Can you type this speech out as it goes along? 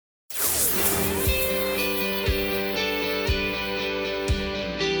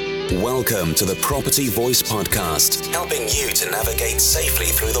Welcome to the Property Voice Podcast, helping you to navigate safely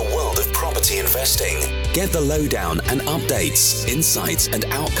through the world of property investing. Get the lowdown and updates, insights and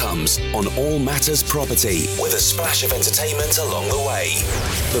outcomes on all matters property with a splash of entertainment along the way.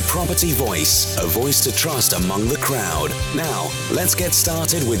 The Property Voice, a voice to trust among the crowd. Now, let's get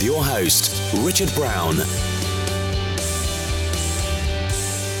started with your host, Richard Brown.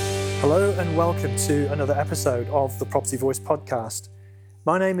 Hello and welcome to another episode of the Property Voice Podcast.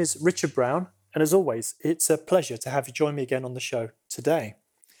 My name is Richard Brown, and as always, it's a pleasure to have you join me again on the show today.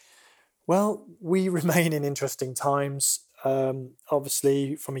 Well, we remain in interesting times.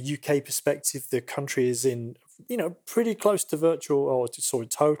 Obviously, from a UK perspective, the country is in, pretty close to virtual or to sort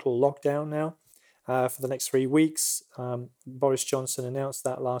of total lockdown now for the next 3 weeks. Boris Johnson announced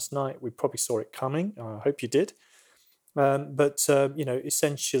that last night. We probably saw it coming. I hope you did.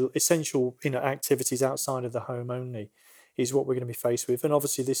 Essential activities outside of the home only is what we're going to be faced with. And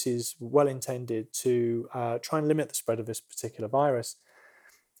obviously this is well intended to try and limit the spread of this particular virus.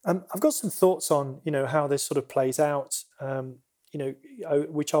 I've got some thoughts on, how this sort of plays out,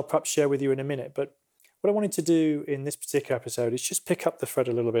 which I'll perhaps share with you in a minute. But what I wanted to do in this particular episode is just pick up the thread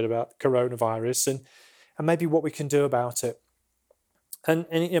a little bit about coronavirus and maybe what we can do about it. And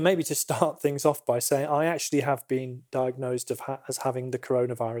maybe to start things off by saying I actually have been diagnosed as having the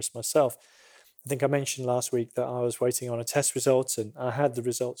coronavirus myself. I think I mentioned last week that I was waiting on a test result, and I had the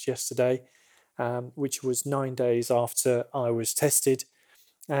results yesterday, which was 9 days after I was tested.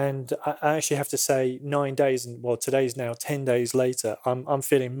 And I actually have to say 9 days, and well, today's now 10 days later, I'm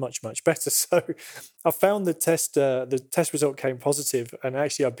feeling much, much better. So I found the test result came positive, and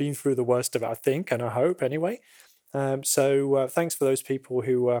actually I've been through the worst of it, I think, and I hope anyway. So thanks for those people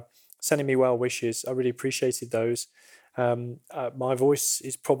who are sending me well wishes. I really appreciated those. My voice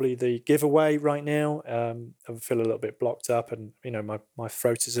is probably the giveaway right now. I feel a little bit blocked up and, my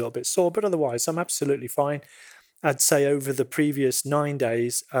throat is a little bit sore, but otherwise I'm absolutely fine. I'd say over the previous 9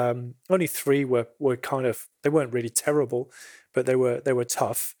 days, only 3 were they weren't really terrible, but they were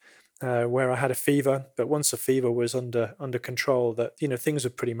tough, where I had a fever. But once the fever was under control, that, things were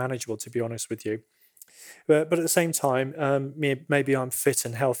pretty manageable, to be honest with you. But at the same time, maybe I'm fit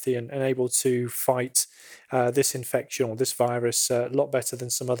and healthy and able to fight this infection or this virus a lot better than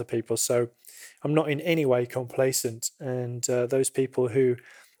some other people. So I'm not in any way complacent. And those people who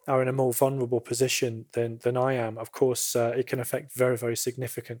are in a more vulnerable position than I am, of course, it can affect very, very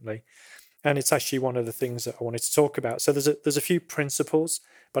significantly. And it's actually one of the things that I wanted to talk about. So there's a few principles,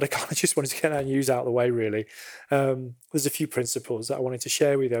 but I kind of just wanted to get that news out of the way, really. There's a few principles that I wanted to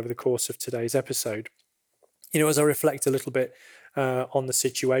share with you over the course of today's episode. As I reflect a little bit on the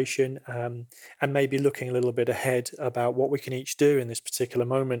situation and maybe looking a little bit ahead about what we can each do in this particular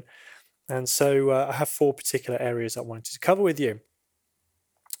moment. And so I have 4 particular areas I wanted to cover with you.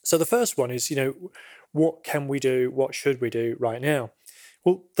 So the first one is, what can we do? What should we do right now?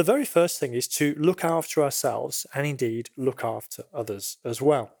 Well, the very first thing is to look after ourselves and indeed look after others as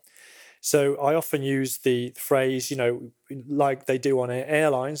well. So I often use the phrase, like they do on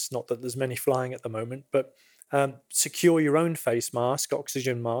airlines, not that there's many flying at the moment, but secure your own face mask,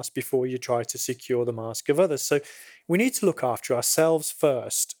 oxygen mask, before you try to secure the mask of others. So we need to look after ourselves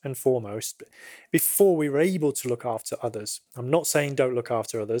first and foremost before we were able to look after others. I'm not saying don't look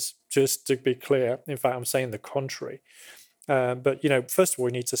after others, just to be clear. In fact, I'm saying the contrary. But first of all,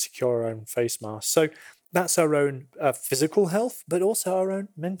 we need to secure our own face mask. So that's our own physical health, but also our own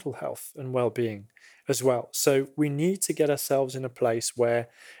mental health and well-being as well. So we need to get ourselves in a place where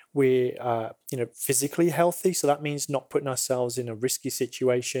we're physically healthy. So that means not putting ourselves in a risky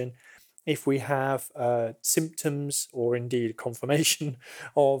situation. If we have symptoms or indeed confirmation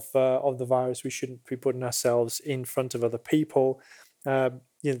of the virus, we shouldn't be putting ourselves in front of other people.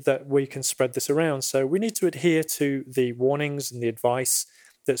 That we can spread this around. So we need to adhere to the warnings and the advice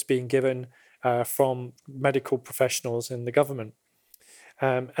that's being given from medical professionals in the government.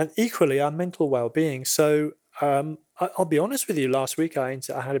 And equally, our mental well-being. So I'll be honest with you, last week I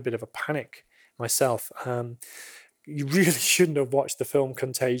had a bit of a panic myself. You really shouldn't have watched the film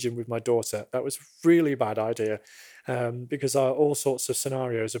Contagion with my daughter. That was a really bad idea because all sorts of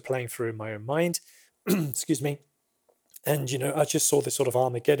scenarios are playing through in my own mind. Excuse me. And, I just saw this sort of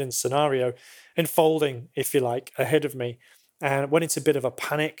Armageddon scenario unfolding, if you like, ahead of me. And went into a bit of a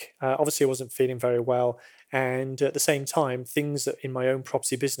panic. Obviously, I wasn't feeling very well. And at the same time, things that in my own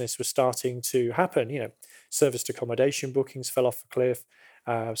property business were starting to happen. Serviced accommodation bookings fell off a cliff.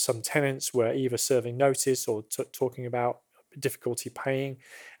 Some tenants were either serving notice or talking about difficulty paying.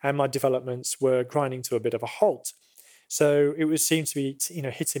 And my developments were grinding to a bit of a halt. So it was seemed to be,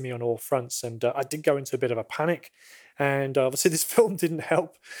 hitting me on all fronts, and I did go into a bit of a panic. And obviously, this film didn't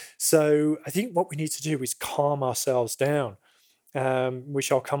help. So I think what we need to do is calm ourselves down,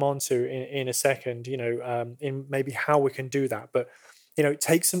 which I'll come on to in a second, in maybe how we can do that. But,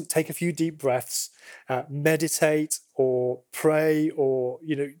 take a few deep breaths, meditate or pray, or,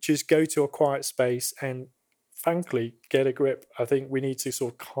 just go to a quiet space and frankly get a grip. I think we need to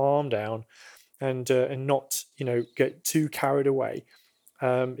sort of calm down and not, get too carried away,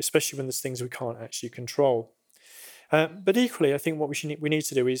 especially when there's things we can't actually control. But equally, I think what we need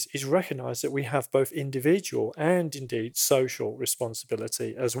to do is recognise that we have both individual and indeed social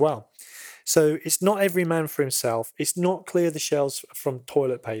responsibility as well. So it's not every man for himself. It's not clear the shelves from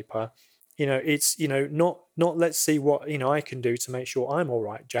toilet paper. It's not let's see what I can do to make sure I'm all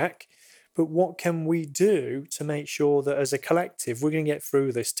right, Jack. But what can we do to make sure that as a collective we're going to get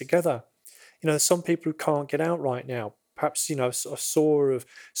through this together? There's some people who can't get out right now. Perhaps, I saw of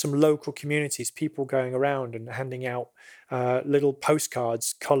some local communities, people going around and handing out little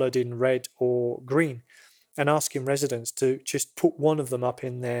postcards coloured in red or green and asking residents to just put one of them up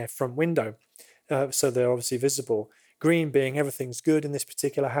in their front window. So they're obviously visible. Green being everything's good in this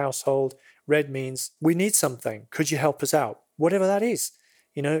particular household. Red means we need something. Could you help us out? Whatever that is,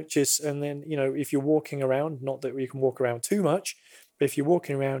 and then, if you're walking around, not that you can walk around too much, but if you're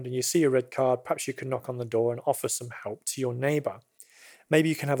walking around and you see a red card, perhaps you can knock on the door and offer some help to your neighbor. Maybe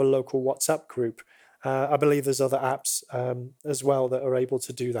you can have a local WhatsApp group. I believe there's other apps as well that are able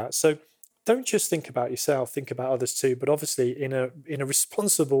to do that. So don't just think about yourself, think about others too, but obviously in a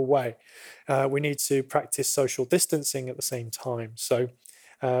responsible way. We need to practice social distancing at the same time. So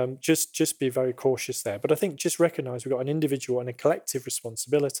just be very cautious there. But I think just recognize we've got an individual and a collective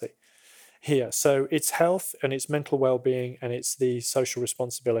responsibility here. So it's health and it's mental well-being and it's the social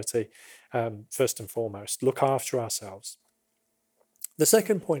responsibility, first and foremost. Look after ourselves. The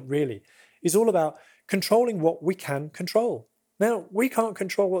second point really is all about controlling what we can control. Now, we can't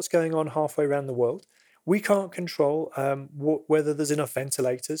control what's going on halfway around the world. We can't control whether there's enough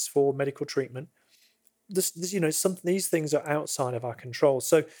ventilators for medical treatment. These things are outside of our control.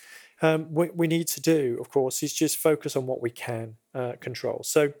 So what we need to do, of course, is just focus on what we can control.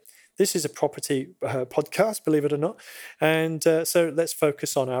 So this is a property podcast, believe it or not. And so let's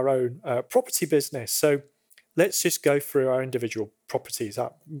focus on our own property business. So let's just go through our individual properties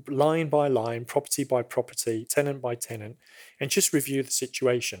up line by line, property by property, tenant by tenant, and just review the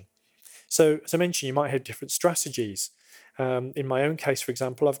situation. So as I mentioned, you might have different strategies. In my own case, for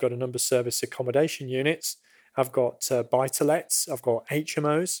example, I've got a number of service accommodation units. I've got buy-to-lets. I've got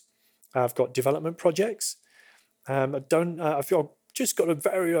HMOs. I've got development projects. I've just got a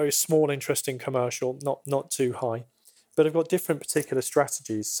very, very small, interesting commercial, not too high, but I've got different particular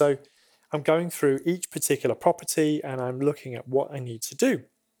strategies. So I'm going through each particular property and I'm looking at what I need to do.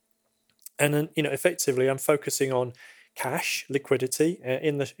 And then, effectively, I'm focusing on cash liquidity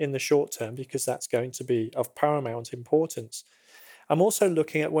in the short term because that's going to be of paramount importance. I'm also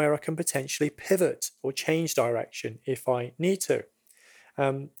looking at where I can potentially pivot or change direction if I need to.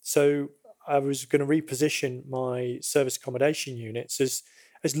 So I was going to reposition my service accommodation units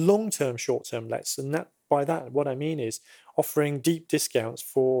as long-term, short-term lets, and by that what I mean is offering deep discounts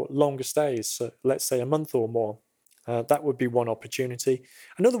for longer stays. So let's say a month or more. That would be one opportunity.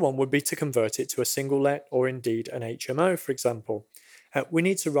 Another one would be to convert it to a single let or indeed an HMO, for example. We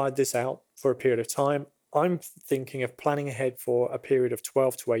need to ride this out for a period of time. I'm thinking of planning ahead for a period of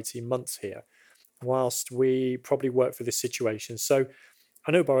 12 to 18 months here, whilst we probably work for this situation. So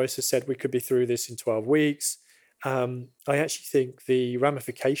I know Boris has said we could be through this in 12 weeks. I actually think the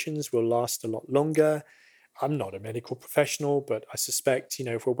ramifications will last a lot longer. I'm not a medical professional, but I suspect,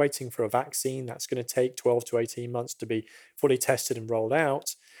 if we're waiting for a vaccine, that's going to take 12 to 18 months to be fully tested and rolled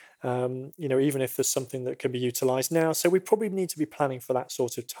out, even if there's something that can be utilized now. So we probably need to be planning for that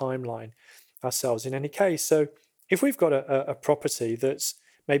sort of timeline ourselves in any case. So if we've got a property that's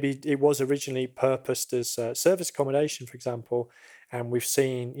maybe it was originally purposed as service accommodation, for example, and we've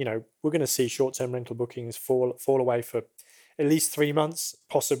seen, we're going to see short-term rental bookings fall away for at least 3 months,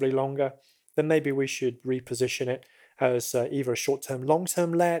 possibly longer, then maybe we should reposition it as either a short-term,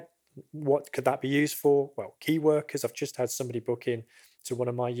 long-term let. What could that be used for? Well, key workers. I've just had somebody book in to one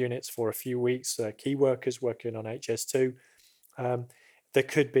of my units for a few weeks, key workers working on HS2. There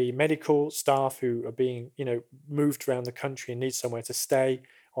could be medical staff who are being, moved around the country and need somewhere to stay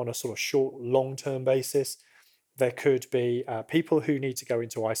on a sort of short, long-term basis. There could be people who need to go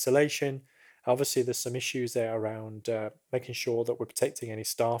into isolation. Obviously, there's some issues there around making sure that we're protecting any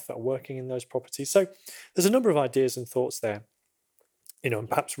staff that are working in those properties. So there's a number of ideas and thoughts there. and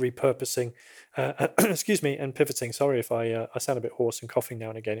perhaps repurposing, excuse me, and pivoting. Sorry if I sound a bit hoarse and coughing now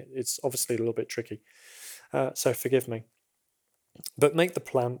and again. It's obviously a little bit tricky, so forgive me. But make the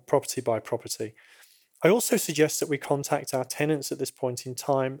plan property by property. I also suggest that we contact our tenants at this point in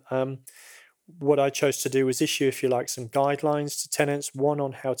time. What I chose to do was issue, if you like, some guidelines to tenants. One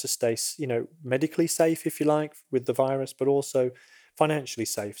on how to stay, medically safe, if you like, with the virus, but also financially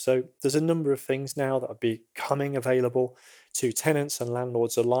safe. So there's a number of things now that are becoming available to tenants and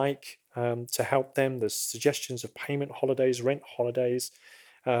landlords alike to help them. There's suggestions of payment holidays, rent holidays.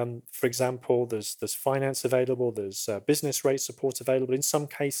 For example, there's finance available. There's business rate support available. In some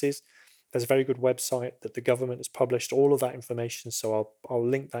cases, there's a very good website that the government has published all of that information. So I'll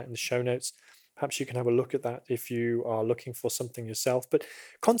link that in the show notes. Perhaps you can have a look at that if you are looking for something yourself. But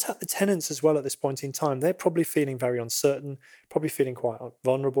contact the tenants as well at this point in time. They're probably feeling very uncertain, probably feeling quite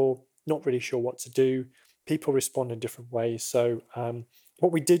vulnerable, not really sure what to do. People respond in different ways. So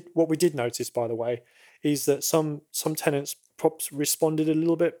what we did notice, by the way, is that some tenants perhaps responded a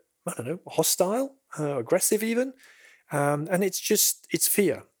little bit, I don't know, hostile, aggressive even, and it's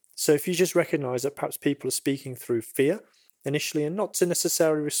fear. So if you just recognise that perhaps people are speaking through fear initially, and not to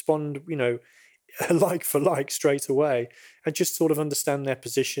necessarily respond, like for like straight away, and just sort of understand their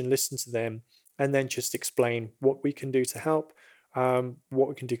position, listen to them, and then just explain what we can do to help, what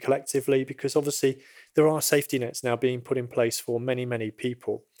we can do collectively, because obviously there are safety nets now being put in place for many, many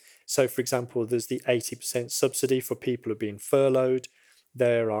people. So, for example, there's the 80% subsidy for people who are being furloughed.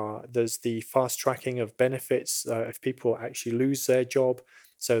 There's the fast tracking of benefits if people actually lose their job.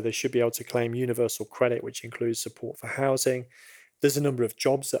 So they should be able to claim universal credit, which includes support for housing. There's a number of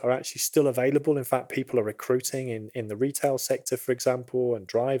jobs that are actually still available. In fact, people are recruiting in the retail sector, for example, and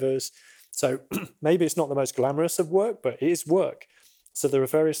drivers. So maybe it's not the most glamorous of work, but it is work. So there are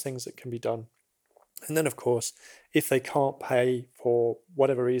various things that can be done. And then, of course, if they can't pay for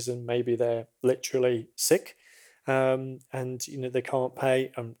whatever reason, maybe they're literally sick, and they can't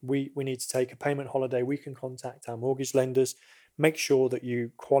pay, and we need to take a payment holiday, we can contact our mortgage lenders. Make sure that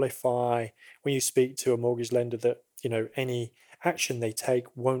you qualify when you speak to a mortgage lender that any action they take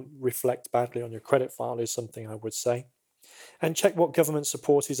won't reflect badly on your credit file, is something I would say. And check what government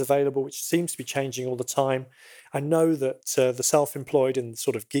support is available, which seems to be changing all the time. I know that the self-employed and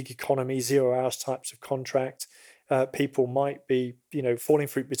sort of gig economy, 0 hours types of contract, people might be, falling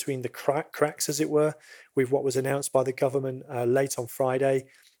through between the cracks, as it were, with what was announced by the government late on Friday.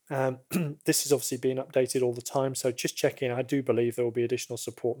 This is obviously being updated all the time, so just check in. I do believe there will be additional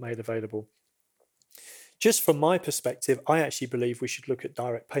support made available. Just from my perspective, I actually believe we should look at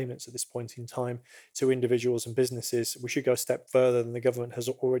direct payments at this point in time to individuals and businesses. We should go a step further than the government has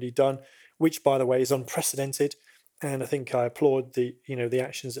already done, which, by the way, is unprecedented. And I think I applaud the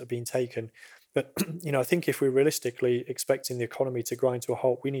actions that have been taken. But I think if we're realistically expecting the economy to grind to a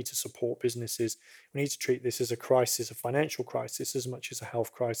halt, we need to support businesses. We need to treat this as a crisis, a financial crisis, as much as a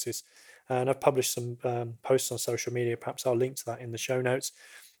health crisis. And I've published some posts on social media. Perhaps I'll link to that in the show notes.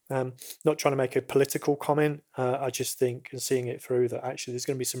 Not trying to make a political comment. I just think, and seeing it through, that actually there's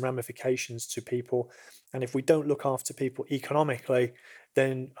going to be some ramifications to people. And if we don't look after people economically,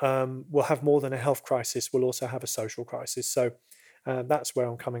 then we'll have more than a health crisis. We'll also have a social crisis. So that's where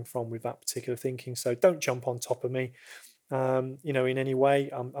I'm coming from with that particular thinking. So don't jump on top of me, in any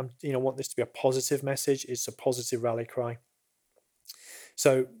way. I want this to be a positive message. It's a positive rally cry.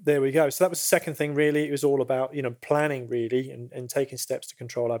 So there we go. So that was the second thing, really. It was all about, planning, really, and taking steps to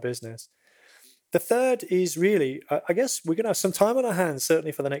control our business. The third is really, I guess we're going to have some time on our hands,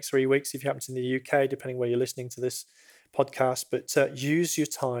 certainly for the next 3 weeks, if you happen to in the UK, depending where you're listening to this podcast. But use your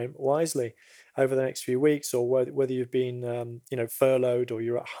time wisely over the next few weeks, or whether you've been, furloughed or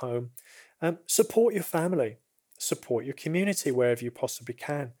you're at home. Support your family, support your community wherever you possibly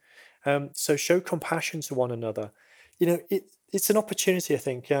can. So show compassion to one another. It's an opportunity, I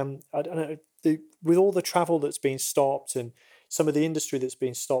think. I don't know, with all the travel that's been stopped and some of the industry that's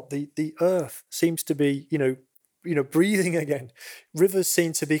been stopped, the earth seems to be, breathing again. Rivers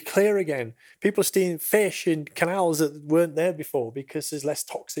seem to be clear again. People are seeing fish in canals that weren't there before because there's less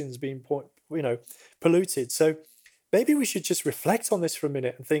toxins being polluted. So maybe we should just reflect on this for a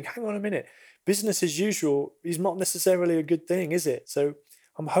minute and think, hang on a minute, business as usual is not necessarily a good thing, is it? So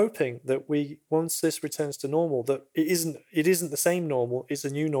I'm hoping that once this returns to normal, that it isn't the same normal, it's a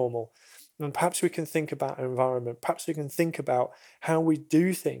new normal. And perhaps we can think about our environment, perhaps we can think about how we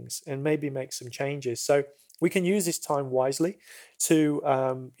do things and maybe make some changes. So we can use this time wisely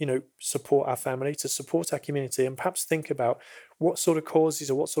to, support our family, to support our community, and perhaps think about what sort of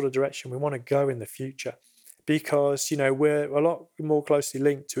causes or what sort of direction we want to go in the future. Because, we're a lot more closely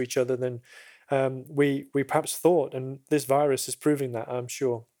linked to each other than we perhaps thought, and this virus is proving that, I'm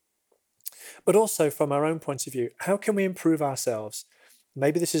sure. But also from our own point of view, how can we improve ourselves?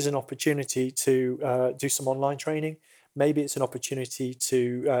 Maybe this is an opportunity to do some online training. Maybe it's an opportunity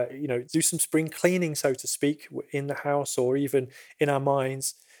to do some spring cleaning, so to speak, in the house or even in our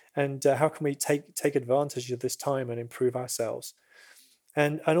minds. And how can we take advantage of this time and improve ourselves?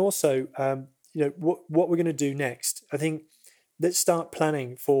 And also, what we're going to do next. I think let's start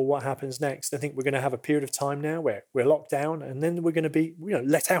planning for what happens next. I think we're going to have a period of time now where we're locked down, and then we're going to be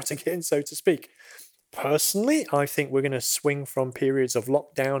let out again, so to speak. Personally, I think we're going to swing from periods of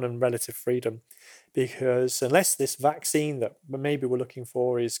lockdown and relative freedom, because unless this vaccine that maybe we're looking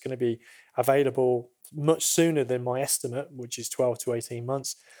for is going to be available much sooner than my estimate, which is 12 to 18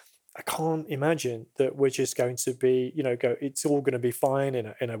 months, I can't imagine that we're just going to be, it's all going to be fine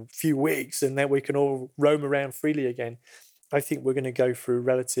in a few weeks and then we can all roam around freely again. I think we're going to go through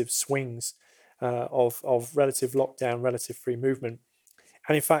relative swings of relative lockdown, relative free movement.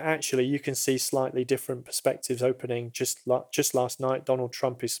 And in fact, actually, you can see slightly different perspectives opening. Just last night, Donald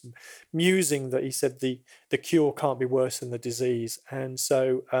Trump is musing that he said the cure can't be worse than the disease. And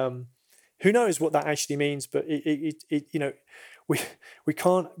so who knows what that actually means, but we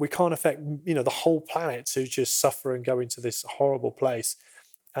can't affect the whole planet to just suffer and go into this horrible place.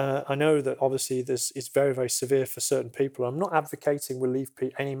 I know that obviously this is very, very severe for certain people. I'm not advocating we leave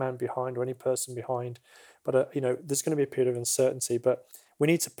any man behind or any person behind, but there's going to be a period of uncertainty. But we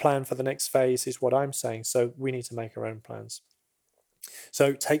need to plan for the next phase, is what I'm saying. So we need to make our own plans.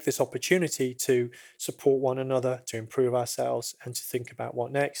 So take this opportunity to support one another, to improve ourselves, and to think about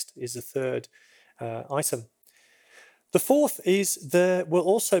what next is the third item. The fourth is there will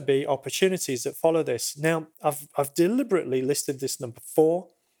also be opportunities that follow this. Now, I've deliberately listed this number 4.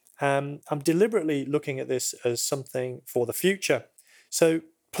 I'm deliberately looking at this as something for the future. So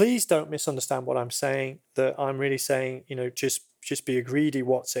please don't misunderstand what I'm saying, that I'm really saying, just be a greedy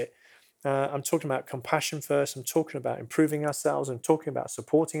what's it. I'm talking about compassion first. I'm talking about improving ourselves. I'm talking about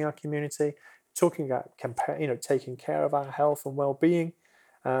supporting our community, talking about taking care of our health and well-being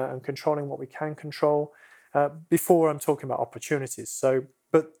and controlling what we can control. Before I'm talking about opportunities.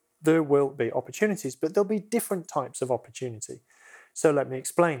 But there will be opportunities, but there'll be different types of opportunity. So let me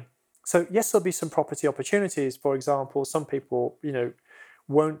explain. So yes, there'll be some property opportunities. For example, some people,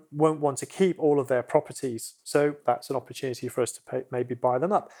 won't want to keep all of their properties. So that's an opportunity for us to maybe buy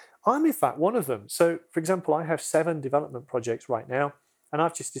them up. I'm in fact one of them. So for example, I have 7 development projects right now, and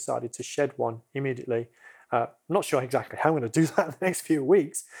I've just decided to shed one immediately. I'm not sure exactly how I'm going to do that in the next few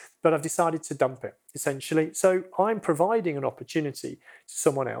weeks, but I've decided to dump it, essentially. So I'm providing an opportunity to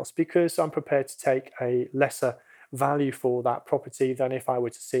someone else because I'm prepared to take a lesser value for that property than if I were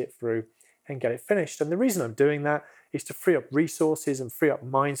to see it through and get it finished. And the reason I'm doing that is to free up resources and free up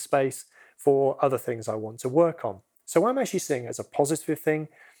mind space for other things I want to work on. So I'm actually seeing it as a positive thing.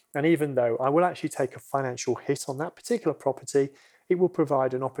 And even though I will actually take a financial hit on that particular property, it will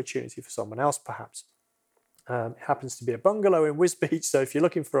provide an opportunity for someone else perhaps. It happens to be a bungalow in Wisbech, so if you're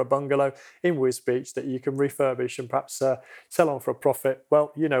looking for a bungalow in Wisbech that you can refurbish and perhaps sell on for a profit,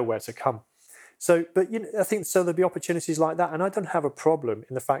 well, you know where to come. So, but I think so there'll be opportunities like that, and I don't have a problem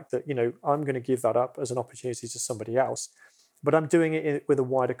in the fact that I'm going to give that up as an opportunity to somebody else, but I'm doing it with a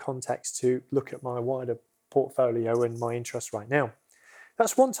wider context to look at my wider portfolio and my interests right now.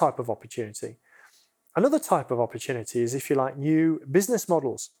 That's one type of opportunity. Another type of opportunity is, if you like, new business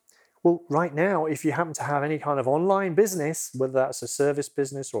models. Well, right now, if you happen to have any kind of online business, whether that's a service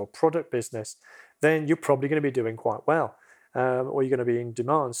business or a product business, then you're probably going to be doing quite well, or you're going to be in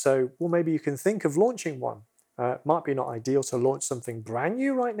demand. So, well, maybe you can think of launching one. It might be not ideal to launch something brand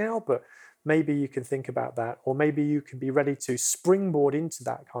new right now, but maybe you can think about that, or maybe you can be ready to springboard into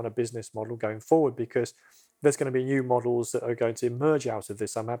that kind of business model going forward, because there's going to be new models that are going to emerge out of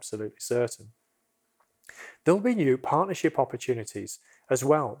this, I'm absolutely certain. There'll be new partnership opportunities as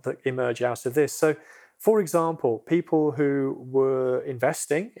well that emerge out of this. So, for example, people who were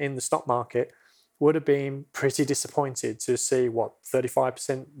investing in the stock market would have been pretty disappointed to see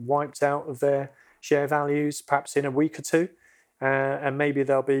 35% wiped out of their share values, perhaps in a week or two, and maybe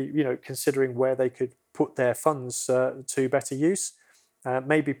they'll be considering where they could put their funds to better use.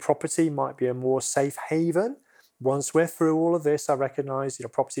 Maybe property might be a more safe haven. Once we're through all of this, I recognise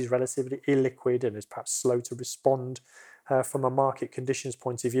property is relatively illiquid and is perhaps slow to respond from a market conditions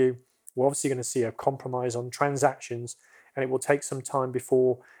point of view. We're obviously going to see a compromise on transactions, and it will take some time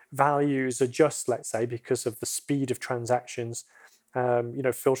before values adjust, let's say, because of the speed of transactions,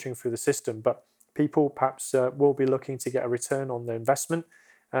 filtering through the system. But people perhaps will be looking to get a return on their investment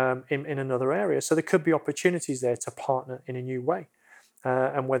in another area. So there could be opportunities there to partner in a new way.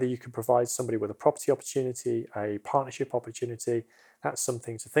 and whether you can provide somebody with a property opportunity, a partnership opportunity. That's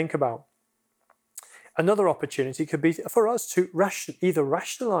something to think about. Another opportunity could be for us to either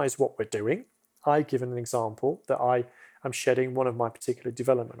rationalize what we're doing. I've given an example that I am shedding one of my particular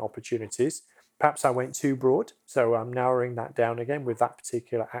development opportunities. Perhaps I went too broad, so I'm narrowing that down again with that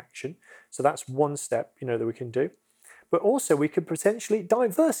particular action. So that's one step, that we can do. But also we could potentially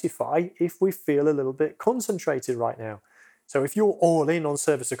diversify if we feel a little bit concentrated right now. So if you're all in on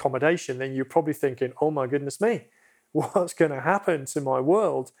service accommodation, then you're probably thinking, oh my goodness me, what's going to happen to my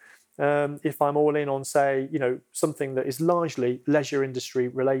world if I'm all in on, say, something that is largely leisure industry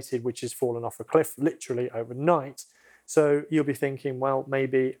related, which has fallen off a cliff literally overnight. So you'll be thinking, well,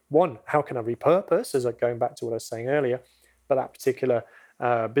 maybe one, how can I repurpose, as I'm going back to what I was saying earlier, but that particular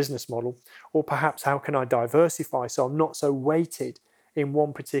business model, or perhaps how can I diversify so I'm not so weighted in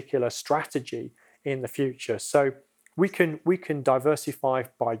one particular strategy in the future. So we can diversify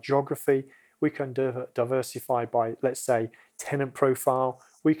by geography, we can diversify by, let's say, tenant profile,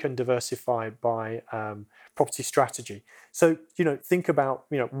 we can diversify by property strategy. So, think about,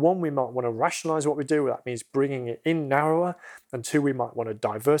 one, we might want to rationalize what we do. That means bringing it in narrower. And two, we might want to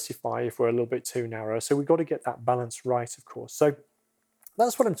diversify if we're a little bit too narrow. So we've got to get that balance right, of course. So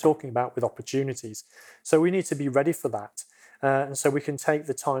that's what I'm talking about with opportunities. So we need to be ready for that. And so we can take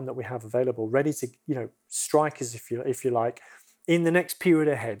the time that we have available, ready to, strike us, if you like, in the next period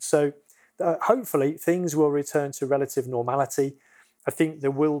ahead. So hopefully things will return to relative normality. I think there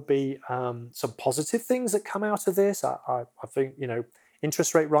will be some positive things that come out of this. I think,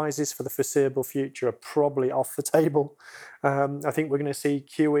 interest rate rises for the foreseeable future are probably off the table. I think we're going to see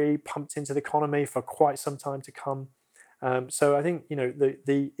QE pumped into the economy for quite some time to come. So I think,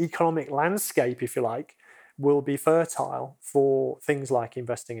 the economic landscape, if you like, will be fertile for things like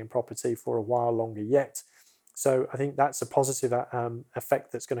investing in property for a while longer yet. So I think that's a positive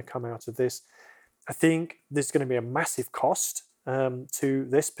effect that's going to come out of this. I think there's going to be a massive cost to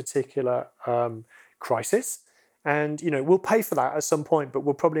this particular crisis. And, we'll pay for that at some point, but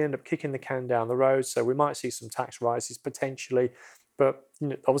we'll probably end up kicking the can down the road. So we might see some tax rises potentially. But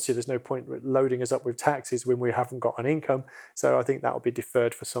obviously, there's no point loading us up with taxes when we haven't got an income. So I think that will be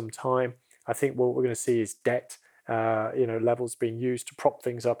deferred for some time. I think what we're going to see is debt, levels being used to prop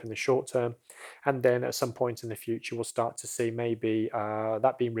things up in the short term. And then at some point in the future, we'll start to see maybe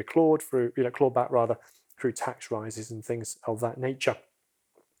that being clawed back rather through tax rises and things of that nature.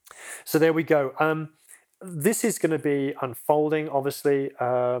 So there we go. This is going to be unfolding, obviously,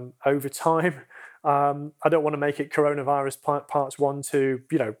 over time. I don't want to make it coronavirus parts 1 to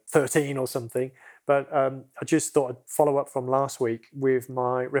 13 or something, but I just thought I'd follow up from last week with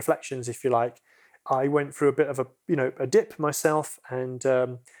my reflections, if you like. I went through a bit of a dip myself, and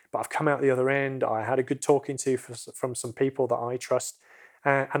but I've come out the other end. I had a good talking to from some people that I trust,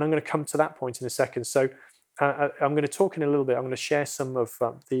 and I'm going to come to that point in a second. So I'm going to talk in a little bit. I'm going to share some of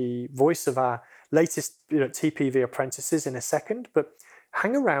the voice of our latest TPV apprentices in a second, but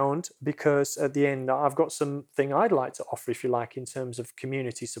hang around, because at the end I've got something I'd like to offer, if you like, in terms of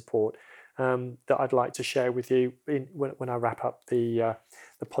community support that I'd like to share with you when I wrap up the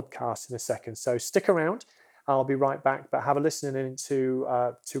podcast in a second. So stick around. I'll be right back, but have a listen into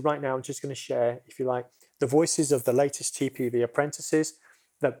to right now. I'm just going to share, if you like, the voices of the latest TPV apprentices.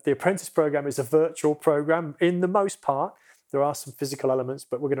 The apprentice program is a virtual program in the most part. There are some physical elements,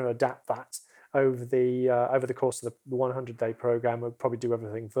 but we're going to adapt that over the course of the 100-day program. We'll probably do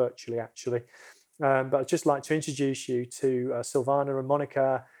everything virtually, actually. But I'd just like to introduce you to Silvana and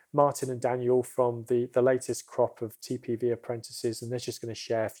Monica, Martin and Daniel from the latest crop of TPV apprentices, and they're just going to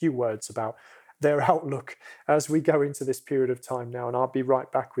share a few words about their outlook as we go into this period of time now. And I'll be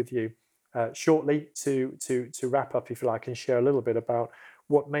right back with you shortly to wrap up, if you like, and share a little bit about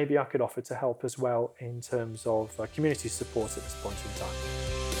what maybe I could offer to help as well in terms of community support at this point in time.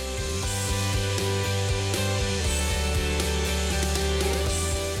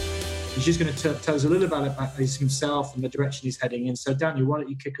 He's just going to tell us a little bit about himself and the direction he's heading in. So, Daniel, why don't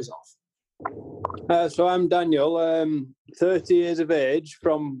you kick us off? So I'm Daniel, 30 years of age,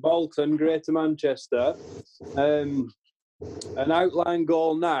 from Bolton, Greater Manchester. An outline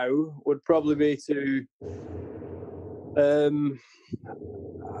goal now would probably be to...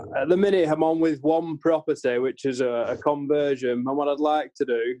 at the minute, I'm on with one property, which is a conversion. And what I'd like to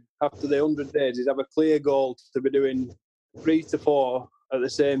do after the 100 days is have a clear goal to be doing 3 to 4 at the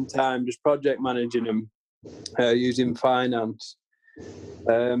same time, just project managing them using finance.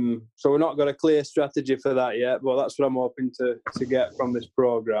 So we're not got a clear strategy for that yet, but that's what I'm hoping to get from this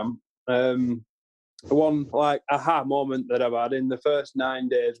program. One aha moment that I've had in the first 9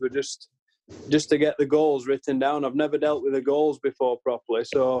 days, we're just just to get the goals written down. I've never dealt with the goals before properly,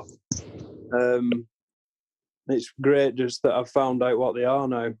 so it's great just that I've found out what they are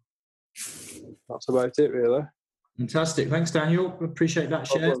now. That's about it, really. Fantastic. Thanks, Daniel. Appreciate that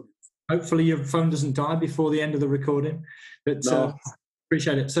share. Hopefully your phone doesn't die before the end of the recording. But No.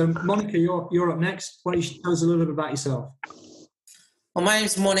 appreciate it. So, Monica, you're up next. Why don't you tell us a little bit about yourself? Well, my name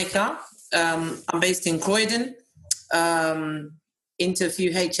is Monica. I'm based in Croydon. Into a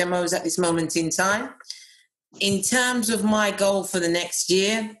few HMOs at this moment in time. In terms of my goal for the next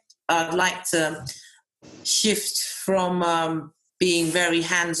year, I'd like to shift from being very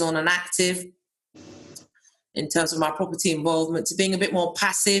hands-on and active in terms of my property involvement to being a bit more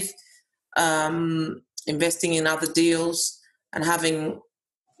passive, investing in other deals and having,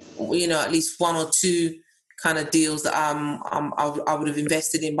 at least one or two kind of deals that I would have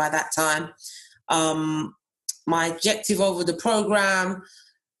invested in by that time. My objective over the program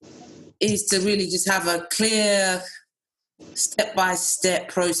is to really just have a clear step-by-step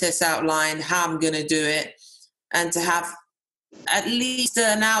process outline, how I'm going to do it, and to have at least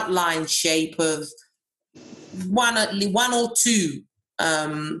an outline shape of one or two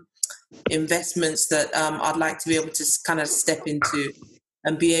investments that I'd like to be able to kind of step into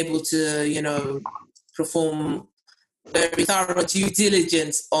and be able to, perform very thorough due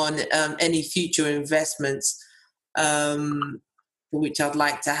diligence on any future investments, which I'd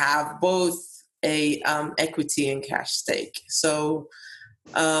like to have both a equity and cash stake. So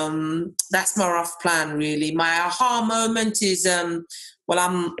that's my rough plan, really. My aha moment is, I'm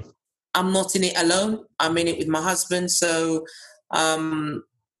not in it alone. I'm in it with my husband. So would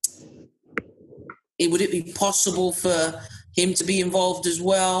it be possible for him to be involved as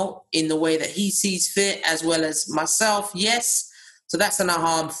well in the way that he sees fit, as well as myself? Yes. So that's an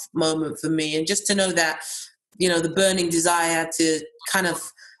aha moment for me. And just to know that, the burning desire to kind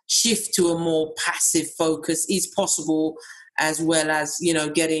of shift to a more passive focus is possible, as well as,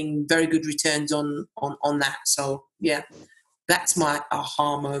 getting very good returns on that. So, yeah, that's my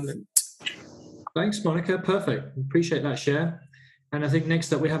aha moment. Thanks, Monica. Perfect. Appreciate that share. And I think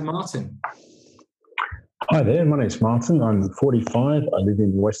next up we have Martin. Hi there, my name's Martin. I'm 45. I live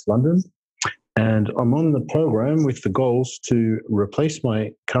in West London, and I'm on the program with the goals to replace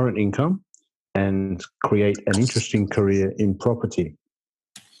my current income and create an interesting career in property.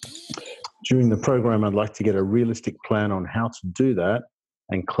 During the program, I'd like to get a realistic plan on how to do that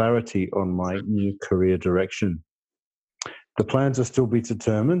and clarity on my new career direction. The plans are still be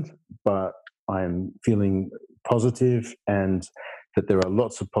determined, but I'm feeling positive and that there are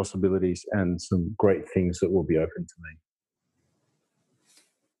lots of possibilities and some great things that will be open to me.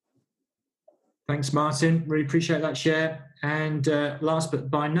 Thanks, Martin. Really appreciate that share. And last but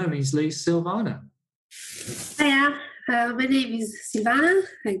by no means least, Silvana. Hiya, my name is Silvana,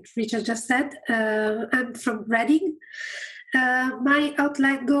 like Richard just said. I'm from Reading. My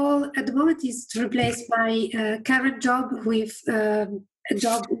outline goal at the moment is to replace my current job with a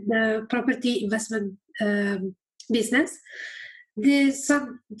job in the property investment business. The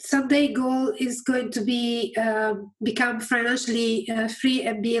someday goal is going to be become financially free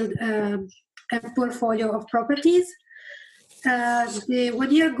and build a portfolio of properties. The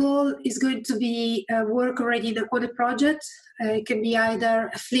 1 year goal is going to be work already on a project. It can be either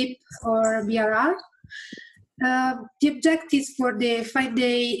a flip or a BRR. The objectives for the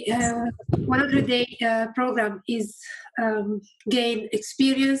 5-day, 100-day program is gain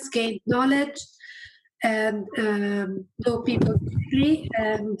experience, gain knowledge, and know people quickly.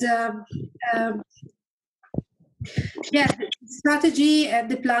 And the strategy and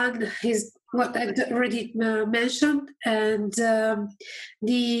the plan is what I already mentioned. And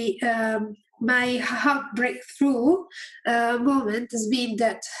my heart breakthrough moment has been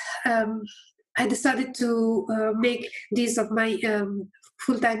that I decided to make this of my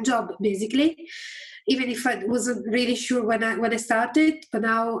full-time job, basically, even if I wasn't really sure when I started, but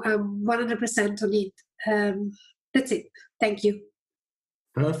now I'm 100% on it. That's it. Thank you.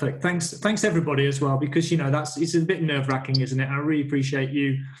 Perfect. Thanks everybody as well, because it's a bit nerve-wracking, isn't it? I really appreciate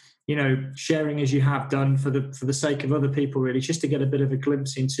you sharing as you have done for the sake of other people, really, just to get a bit of a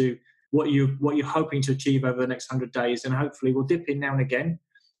glimpse into what you're hoping to achieve over the next 100 days. And hopefully we'll dip in now and again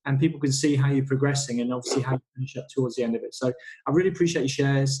and people can see how you're progressing and obviously how you finish up towards the end of it. So I really appreciate your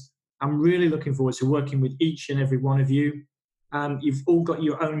shares. I'm really looking forward to working with each and every one of you. You've all got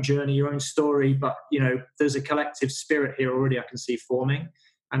your own journey, your own story, but there's a collective spirit here already I can see forming,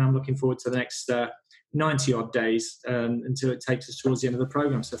 and I'm looking forward to the next 90 odd days until it takes us towards the end of the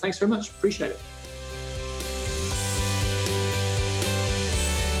program. So thanks very much. Appreciate it.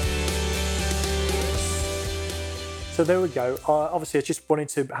 So there we go. Obviously, I just wanted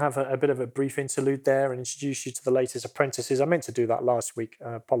to have a bit of a brief interlude there and introduce you to the latest apprentices. I meant to do that last week.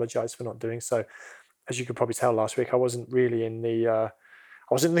 I apologise for not doing so. As you could probably tell, last week I wasn't really in the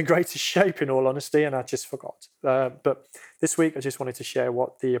greatest shape, in all honesty, and I just forgot. But this week, I just wanted to share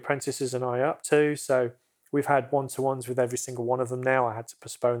what the apprentices and I are up to. So we've had one-to-ones with every single one of them now. I had to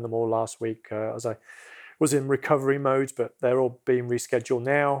postpone them all last week as I was in recovery mode, but they're all being rescheduled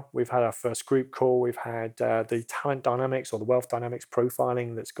now. We've had our first group call. We've had the talent dynamics or the wealth dynamics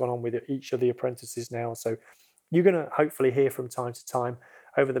profiling that's gone on with each of the apprentices now. So you're going to hopefully hear from time to time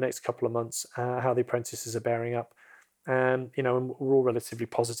over the next couple of months how the apprentices are bearing up. And we're all relatively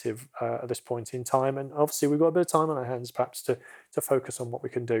positive at this point in time. And obviously, we've got a bit of time on our hands, perhaps, to focus on what we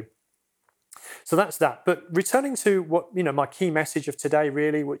can do. So that's that. But returning to what my key message of today,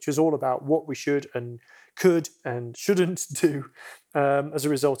 really, which is all about what we should and could and shouldn't do as a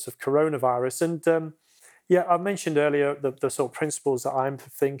result of coronavirus. And I mentioned earlier the sort of principles that I'm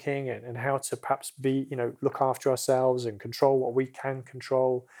thinking and how to perhaps look after ourselves and control what we can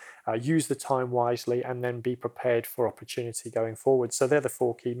control, use the time wisely, and then be prepared for opportunity going forward. So they're the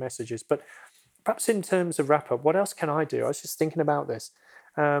 4 key messages. But perhaps in terms of wrap up, what else can I do? I was just thinking about this.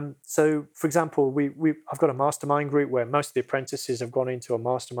 So, for example, I've got a mastermind group where most of the apprentices have gone into a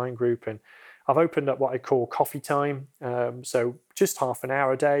mastermind group, and I've opened up what I call coffee time. So just half an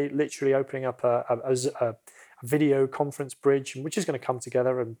hour a day, literally opening up a video conference bridge, which is going to come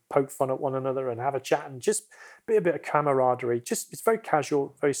together and poke fun at one another and have a chat and just be a bit of camaraderie. Just it's very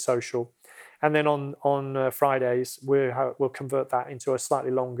casual, very social. And then on Fridays, we'll convert that into a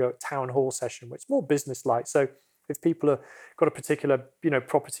slightly longer town hall session, which is more business-like. So if people have got a particular,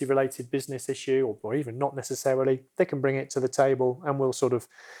 property-related business issue, or even not necessarily, they can bring it to the table, and we'll sort of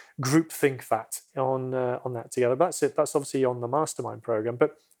group think that on that together. That's it. That's obviously on the mastermind program.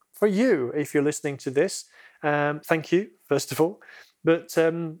 But for you, if you're listening to this, thank you first of all. But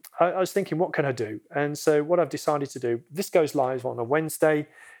I was thinking, what can I do? And so what I've decided to do. This goes live on a Wednesday.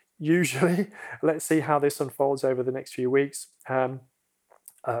 Usually, let's see how this unfolds over the next few weeks.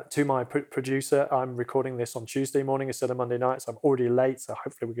 To my producer, I'm recording this on Tuesday morning instead of Monday night, so I'm already late, so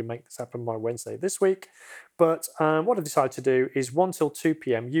hopefully we can make this happen by Wednesday this week. But what I've decided to do is 1 till 2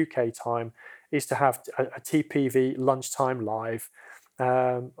 p.m. UK time is to have a TPV lunchtime live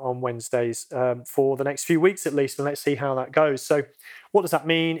on Wednesdays for the next few weeks at least, and let's see how that goes. So what does that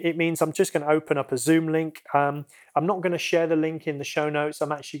mean? It means I'm just going to open up a Zoom link. I'm not going to share the link in the show notes.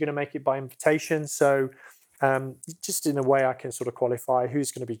 I'm actually going to make it by invitation. So just in a way I can sort of qualify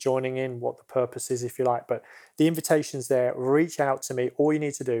who's going to be joining in, what the purpose is, if you like. But the invitation's there. Reach out to me. All you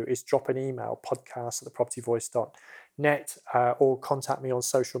need to do is drop an email, podcast@thepropertyvoice.net, or contact me on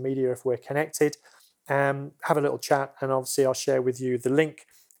social media if we're connected. Have a little chat, and obviously I'll share with you the link.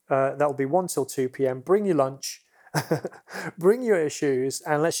 That'll be 1 till 2 p.m. Bring your lunch, bring your issues,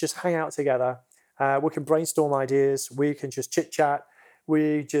 and let's just hang out together. We can brainstorm ideas. We can just chit chat.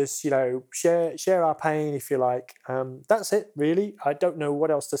 We just, share our pain, if you like. That's it, really. I don't know what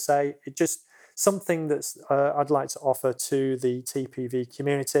else to say. It's just something that's I'd like to offer to the TPV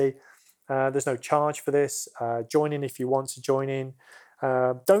community. There's no charge for this. Join in if you want to join in.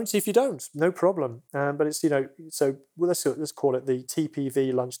 Don't if you don't. No problem. But it's so let's call it the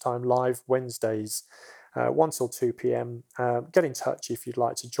TPV Lunchtime Live Wednesdays, 1 till 2 p.m. Get in touch if you'd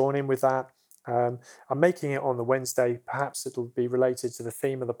like to join in with that. I'm making it on the Wednesday. Perhaps it'll be related to the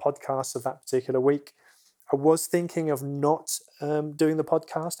theme of the podcast of that particular week. I was thinking of not doing the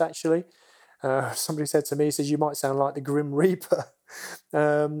podcast, actually. Somebody said to me, he says, you might sound like the Grim Reaper,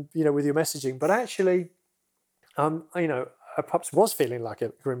 with your messaging. But actually, I perhaps was feeling like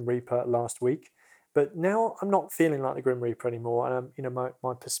a Grim Reaper last week. But now I'm not feeling like the Grim Reaper anymore. And,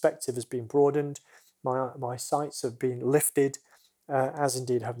 my perspective has been broadened. My sights have been lifted. As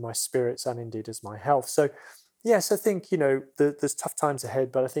indeed have my spirits and indeed as my health. So, yes, I think, there's tough times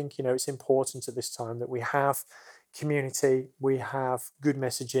ahead, but I think, it's important at this time that we have community, we have good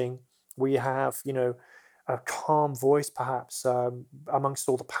messaging, we have, a calm voice, perhaps, amongst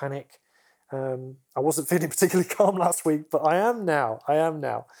all the panic. I wasn't feeling particularly calm last week, but I am now.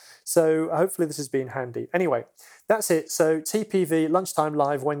 So hopefully this has been handy. Anyway, that's it. So TPV Lunchtime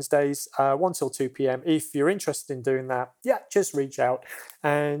Live Wednesdays, 1 till 2 p.m. If you're interested in doing that, just reach out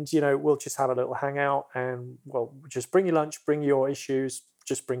and, we'll just have a little hangout and just bring your lunch, bring your issues,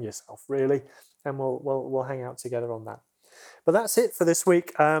 just bring yourself really. And we'll hang out together on that. But that's it for this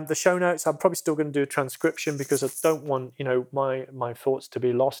week. The show notes, I'm probably still going to do a transcription because I don't want, my thoughts to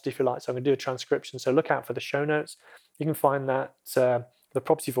be lost, if you like. So I'm going to do a transcription. So look out for the show notes. You can find that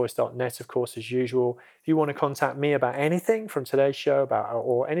thepropertyvoice.net, of course, as usual. If you want to contact me about anything from today's show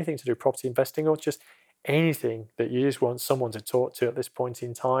or anything to do with property investing or just anything that you just want someone to talk to at this point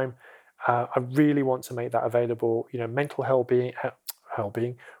in time, I really want to make that available. Mental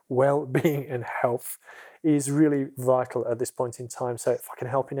well-being and health is really vital at this point in time. So if I can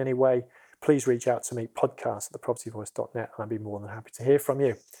help in any way, please reach out to me, podcast@thepropertyvoice.net, and I'd be more than happy to hear from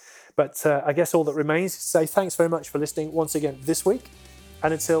you. But I guess all that remains is to say thanks very much for listening once again this week.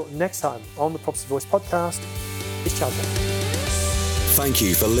 And until next time on the Property Voice podcast, it's ciao. Thank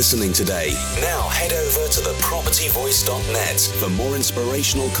you for listening today. Now head over to thepropertyvoice.net for more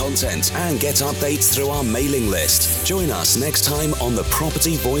inspirational content and get updates through our mailing list. Join us next time on the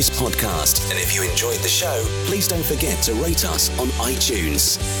Property Voice podcast. And if you enjoyed the show, please don't forget to rate us on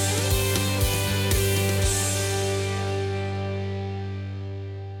iTunes.